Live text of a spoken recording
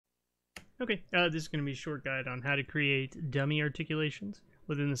Okay, this is going to be a short guide on how to create dummy articulations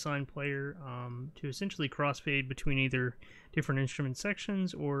within the SINE player to essentially crossfade between either different instrument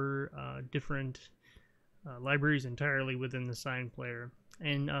sections or different libraries entirely within the SINE player.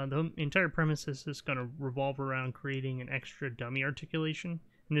 And the entire premise is going to revolve around creating an extra dummy articulation.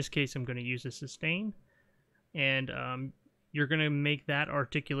 In this case, I'm going to use a sustain, and you're going to make that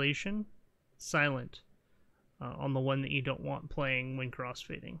articulation silent on the one that you don't want playing when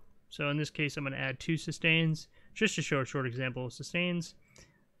crossfading. So in this case, I'm going to add 2 sustains, just to show a short example of sustains.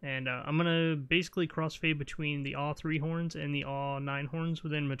 And I'm going to basically crossfade between the AW3 horns and the AW9 horns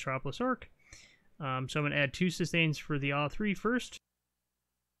within Metropolis Arc. So I'm going to add 2 sustains for the AW3 first.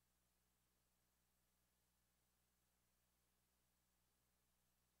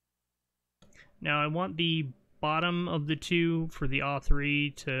 Now I want the bottom of the 2 for the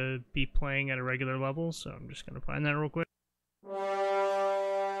AW3 to be playing at a regular level, so I'm just going to find that real quick.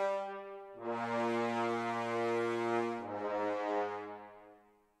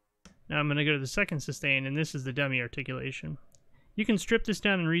 Now I'm going to go to the second sustain, and this is the dummy articulation. You can strip this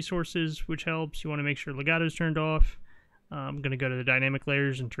down in resources, which helps. You want to make sure legato is turned off. I'm going to go to the dynamic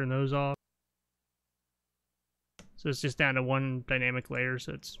layers and turn those off. So it's just down to 1 dynamic layer,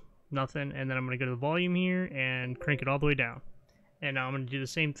 so it's nothing. And then I'm going to go to the volume here and crank it all the way down. And now I'm going to do the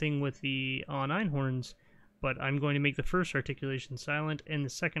same thing with the AW9 horns, but I'm going to make the first articulation silent and the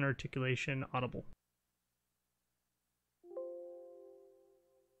second articulation audible.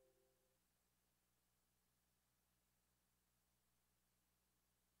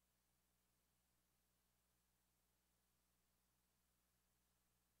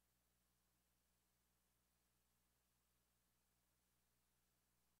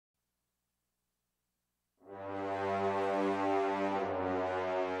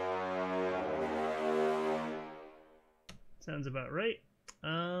 Sounds about right.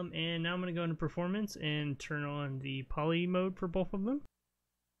 And now I'm going to go into performance and turn on the poly mode for both of them.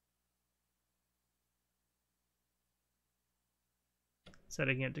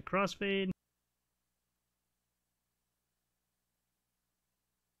 Setting it to crossfade.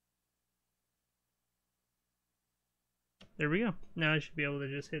 There we go. Now I should be able to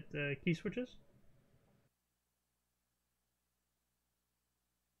just hit the key switches.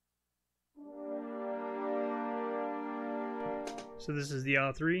 So this is the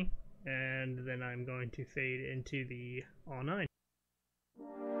AW3, and then I'm going to fade into the AW9.